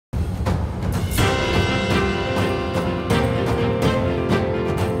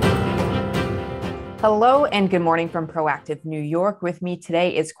Hello and good morning from Proactive New York. With me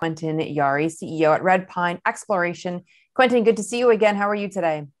today is Quentin Yari, CEO at Red Pine Exploration. Quentin, good to see you again. How are you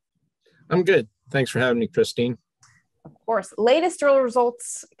today? I'm good. Thanks for having me, Christine. Of course. Latest drill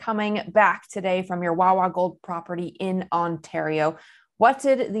results coming back today from your Wawa gold property in Ontario. What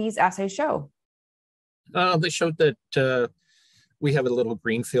did these assays show? They showed that we have a little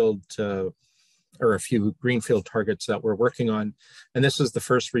greenfield or a few greenfield targets that we're working on. And this is the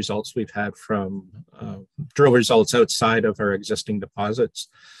first results we've had from drill results outside of our existing deposits.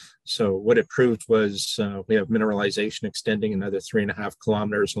 So what it proved was we have mineralization extending another 3.5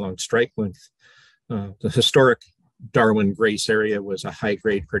 kilometers along strike length. The historic Darwin Grace area was a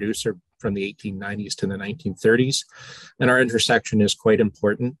high-grade producer from the 1890s to the 1930s. And our intersection is quite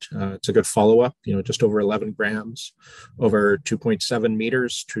important. It's a good follow-up, just over 11 grams, over 2.7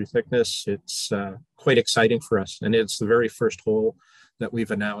 meters true thickness. It's quite exciting for us. And it's the very first hole that we've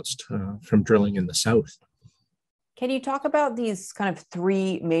announced from drilling in the south. Can you talk about these kind of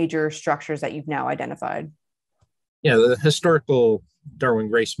three major structures that you've now identified? Yeah, the historical Darwin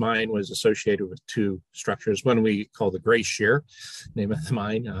Grace mine was associated with two structures. One we call the Grace Shear, name of the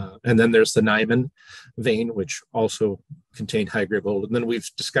mine. And then there's the Nyman vein, which also contained high-grade gold. And then we've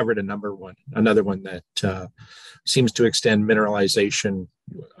discovered another one that seems to extend mineralization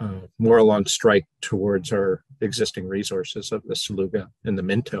more along strike towards our existing resources of the Saluga and the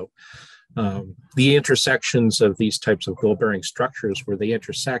Minto. The intersections of these types of gold-bearing structures where they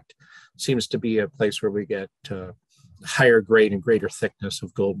intersect seems to be a place where we get higher grade and greater thickness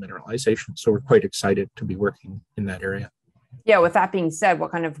of gold mineralization. So we're quite excited to be working in that area. Yeah, with that being said,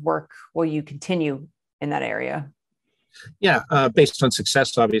 what kind of work will you continue in that area? Yeah, based on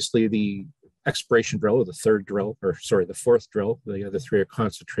success, obviously the exploration drill, or the fourth drill, the other three are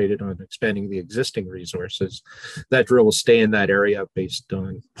concentrated on expanding the existing resources. That drill will stay in that area based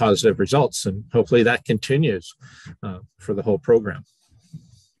on positive results, and hopefully that continues for the whole program.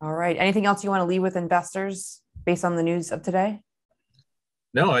 All right. Anything else you want to leave with investors based on the news of today?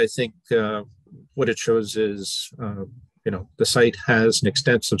 No, I think what it shows is, the site has an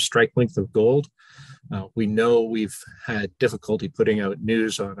extensive strike length of gold. We know we've had difficulty putting out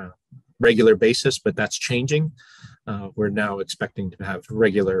news on a regular basis, but that's changing. We're now expecting to have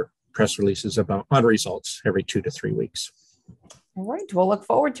regular press releases on results every 2 to 3 weeks. All right. We'll look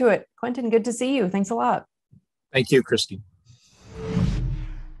forward to it. Quentin, good to see you. Thanks a lot. Thank you, Christine.